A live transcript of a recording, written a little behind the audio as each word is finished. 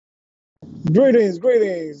Greetings,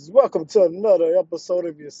 greetings. Welcome to another episode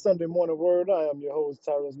of your Sunday Morning Word. I am your host,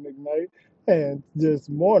 Tyrus McKnight. And this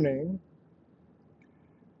morning,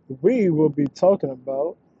 we will be talking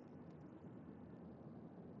about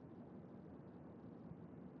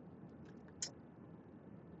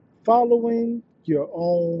following your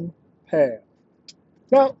own path.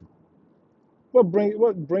 Now, what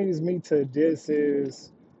brings me to this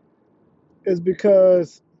is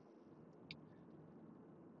because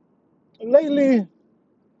lately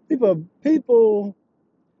people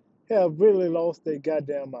have really lost their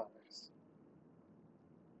goddamn minds.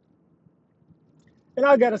 And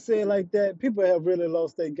I gotta say it like that, people have really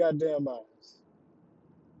lost their goddamn minds.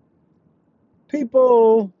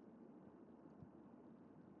 People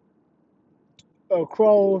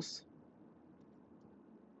across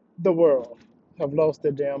the world have lost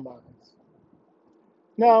their damn minds.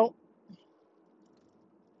 Now,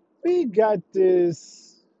 we got this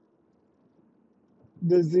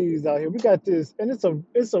disease out here. We got this, and it's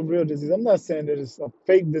a real disease. I'm not saying that it's a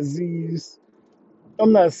fake disease.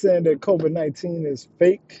 I'm not saying that COVID-19 is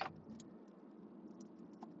fake,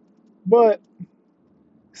 but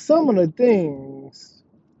some of the things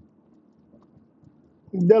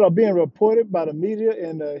that are being reported by the media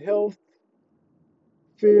and the health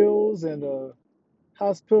fields and the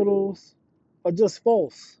hospitals are just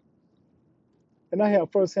false. And I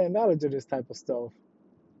have firsthand knowledge of this type of stuff.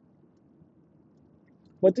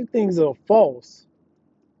 But these things are false.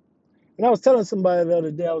 And I was telling somebody the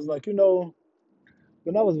other day, I was like, when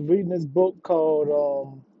I was reading this book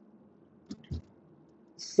called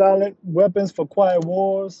Silent Weapons for Quiet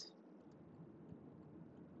Wars,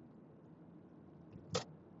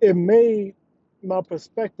 it made my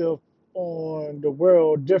perspective on the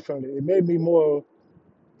world differently. It made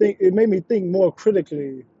me think more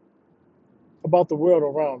critically about the world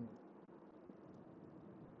around me.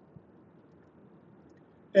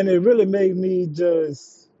 And it really made me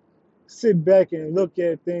just sit back and look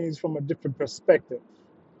at things from a different perspective.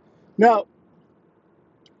 Now,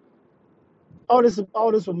 all this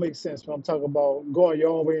will make sense when I'm talking about going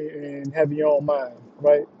your own way and having your own mind,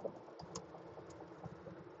 right?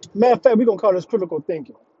 Matter of fact, we're gonna call this critical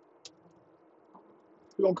thinking.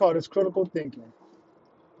 We're gonna call this critical thinking.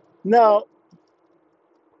 Now,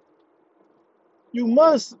 you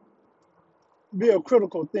must be a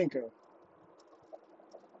critical thinker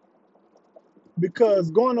because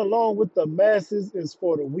going along with the masses is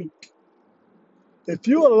for the weak. If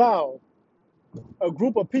you allow a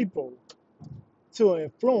group of people to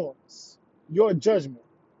influence your judgment,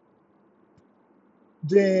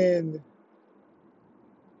 then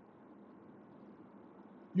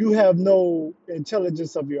you have no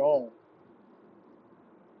intelligence of your own.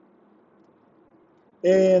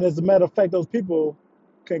 And as a matter of fact, those people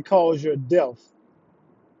can cause your death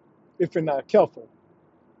if you're not careful.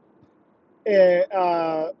 And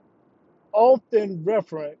often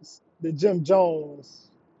reference the Jim Jones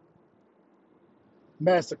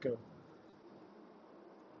massacre.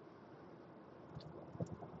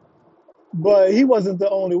 But he wasn't the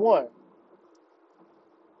only one.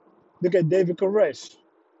 Look at David Koresh.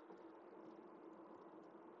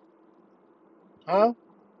 Huh?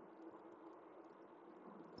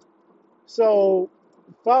 So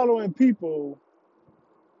following people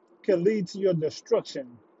can lead to your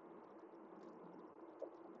destruction.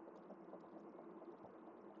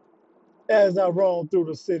 As I roam through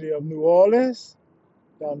the city of New Orleans,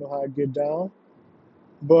 y'all know how I get down.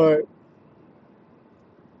 But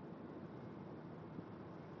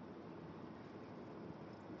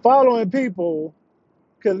following people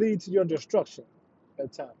can lead to your destruction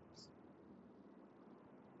at times.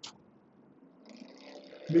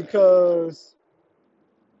 Because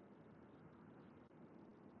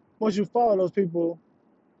once you follow those people,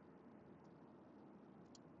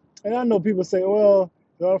 and I know people say, well,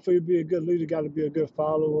 in order for you to be a good leader, you got to be a good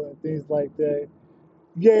follower and things like that.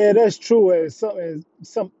 Yeah, that's true in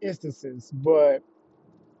some instances, but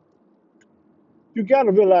you got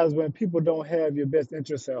to realize when people don't have your best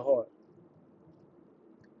interests at heart.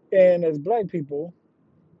 And as black people,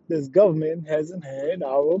 this government hasn't had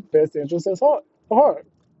our best interests at heart.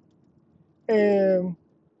 And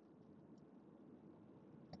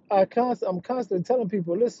I'm constantly telling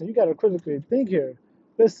people, listen, you got to critically think here.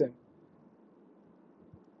 Listen,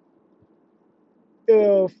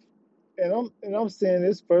 if and I'm saying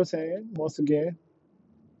this firsthand once again,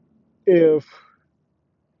 if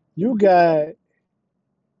you got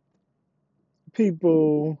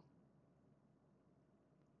people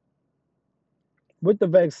with the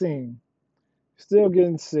vaccine still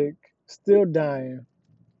getting sick, still dying,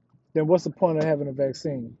 then what's the point of having a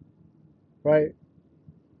vaccine, right?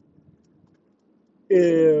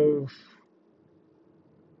 if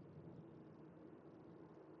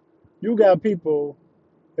you got people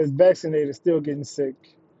that's vaccinated still getting sick,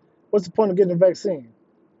 what's the point of getting a vaccine?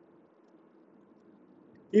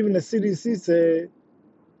 Even the CDC said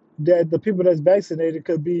that the people that's vaccinated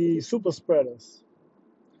could be super spreaders.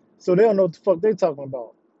 So they don't know what the fuck they talking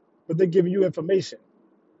about. But they're giving you information.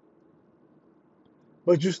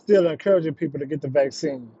 But you're still encouraging people to get the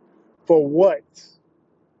vaccine. For what?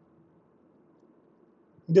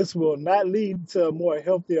 This will not lead to a more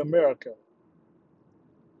healthy America.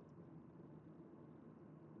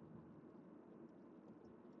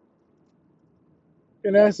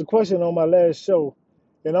 And I asked a question on my last show,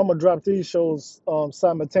 and I'm gonna drop these shows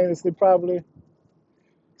simultaneously, probably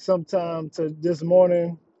sometime to this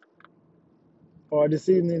morning or this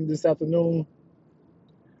evening, this afternoon.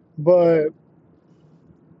 But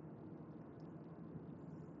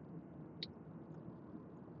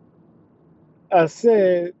I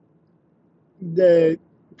said that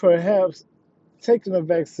perhaps taking a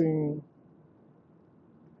vaccine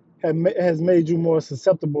has made you more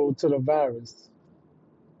susceptible to the virus.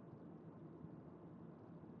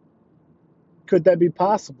 Could that be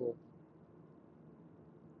possible?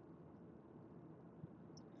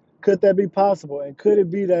 Could that be possible? And could it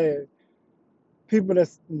be that people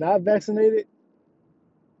that's not vaccinated,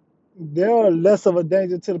 they're less of a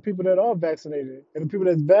danger to the people that are vaccinated, and the people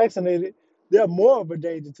that's vaccinated, they're more of a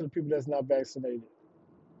danger to the people that's not vaccinated?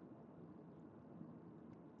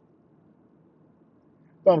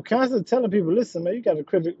 But I'm constantly telling people, listen, man, you got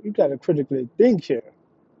to critically think here.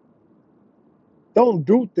 Don't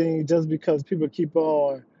do things just because people keep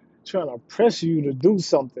on trying to pressure you to do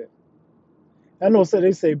something. I know, so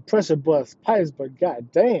they say pressure busts pipes, but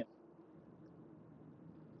goddamn,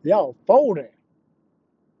 y'all folding.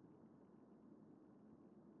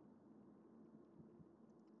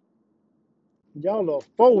 Y'all are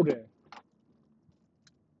folding.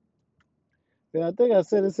 And I think I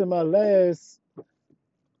said this in my last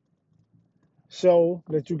show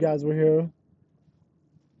that you guys were here.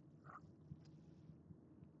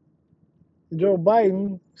 Joe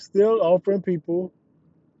Biden still offering people.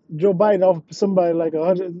 Joe Biden offered somebody like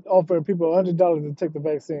offering people $100 to take the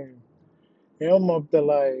vaccine. And I'm up there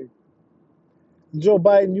like, Joe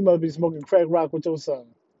Biden, you must be smoking crack rock with your son.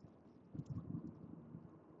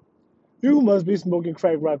 You must be smoking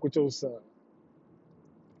crack rock with your son.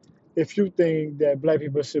 If you think that black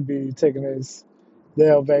people should be taking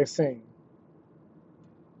their vaccine,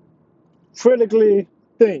 critically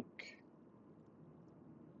think.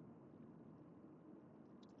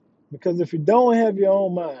 Because if you don't have your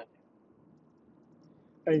own mind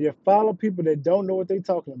and you follow people that don't know what they're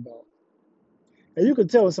talking about, and you can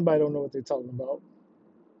tell when somebody don't know what they're talking about.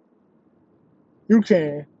 You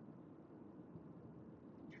can,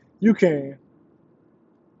 you can,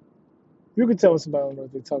 you can tell when somebody don't know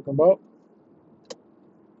what they're talking about.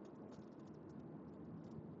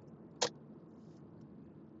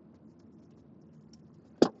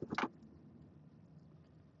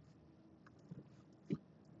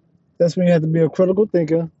 That's when you have to be a critical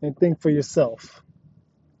thinker and think for yourself.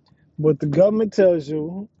 What the government tells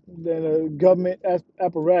you, then the government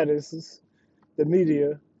apparatus, the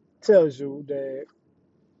media, tells you that,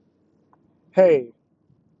 hey,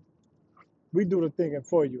 we do the thinking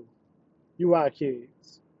for you. You our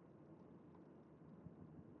kids.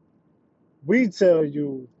 We tell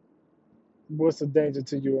you what's a danger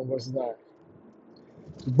to you and what's not.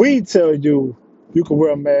 We tell you you can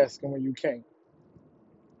wear a mask and when you can't.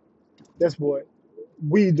 That's what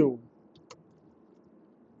we do.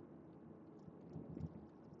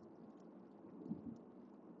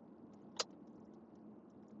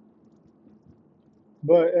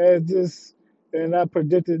 But as this, and I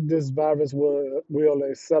predicted this virus will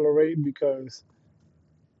accelerate because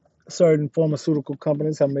certain pharmaceutical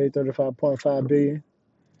companies have made 35.5 billion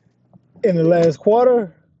in the last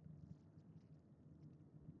quarter.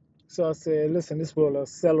 So I said, listen, this will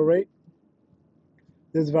accelerate.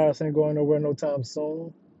 This virus ain't going nowhere no time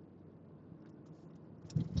soon.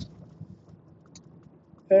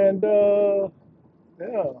 And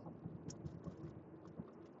yeah,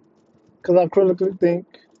 because I critically think.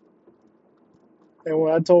 And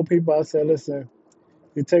when I told people, I said, listen,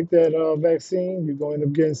 you take that vaccine, you're going to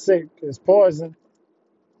end up getting sick. It's poison.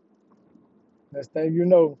 Next thing you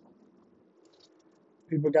know,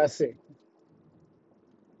 people got sick.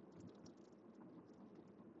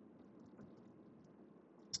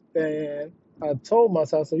 And I told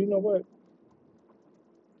myself, I said, you know what?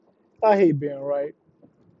 I hate being right.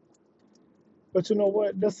 But you know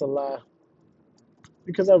what? That's a lie.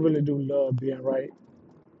 Because I really do love being right.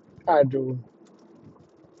 I do.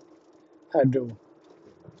 I do.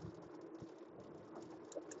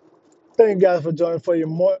 Thank you guys for joining for your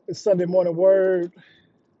Sunday morning word.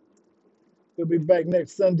 We'll be back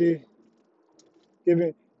next Sunday.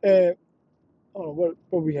 Giving and oh, what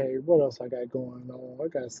we had? What else I got going on? I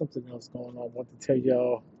got something else going on. I want to tell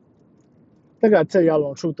y'all. I think I tell y'all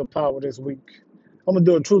on Truth to Power this week. I'm gonna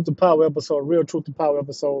do a Truth to Power episode, a real Truth to Power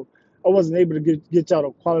episode. I wasn't able to get y'all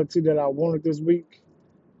the quality that I wanted this week,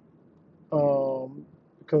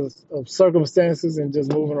 because of circumstances and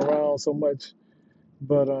just moving around so much.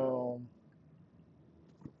 But I'm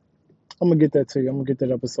gonna get that to you. I'm gonna get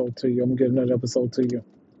that episode to you. I'm gonna get another episode to you.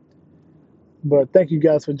 But thank you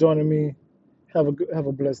guys for joining me. Have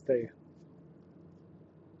a blessed day.